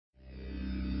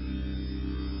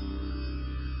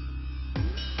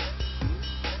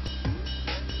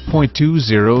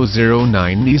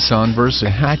2009 Nissan Versa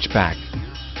hatchback.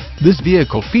 This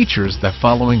vehicle features the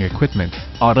following equipment: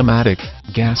 automatic,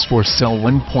 gas 4-cell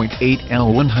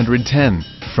 1.8L 110,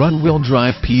 front-wheel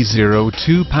drive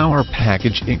P02 power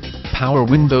package Inc., power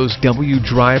windows W,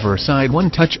 driver side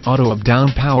one-touch auto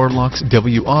up-down power locks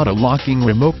W, auto locking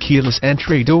remote, keyless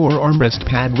entry, door armrest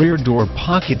pad, rear door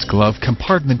pockets, glove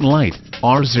compartment light,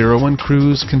 R01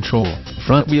 cruise control,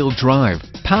 front-wheel drive,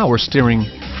 power steering,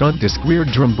 front disc rear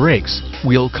drum brakes,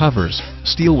 wheel covers,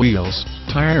 steel wheels,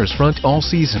 tires front all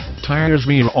season, tires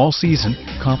rear all season,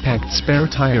 compact spare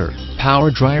tire,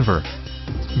 power driver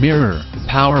mirror,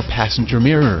 power passenger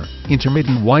mirror,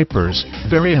 intermittent wipers,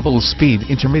 variable speed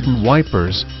intermittent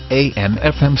wipers,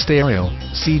 AM/FM stereo,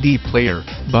 CD player,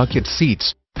 bucket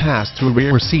seats, pass-through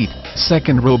rear seat,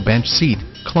 second row bench seat,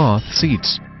 cloth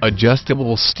seats,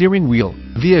 adjustable steering wheel,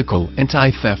 vehicle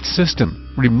anti-theft system,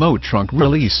 remote trunk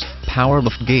release, power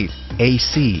liftgate,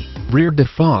 AC, rear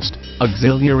defrost,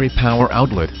 auxiliary power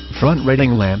outlet, front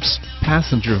reading lamps,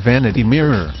 passenger vanity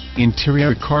mirror,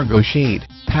 interior cargo shade,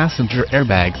 passenger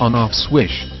airbag on-off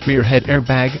switch, rear head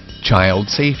airbag, child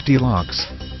safety locks.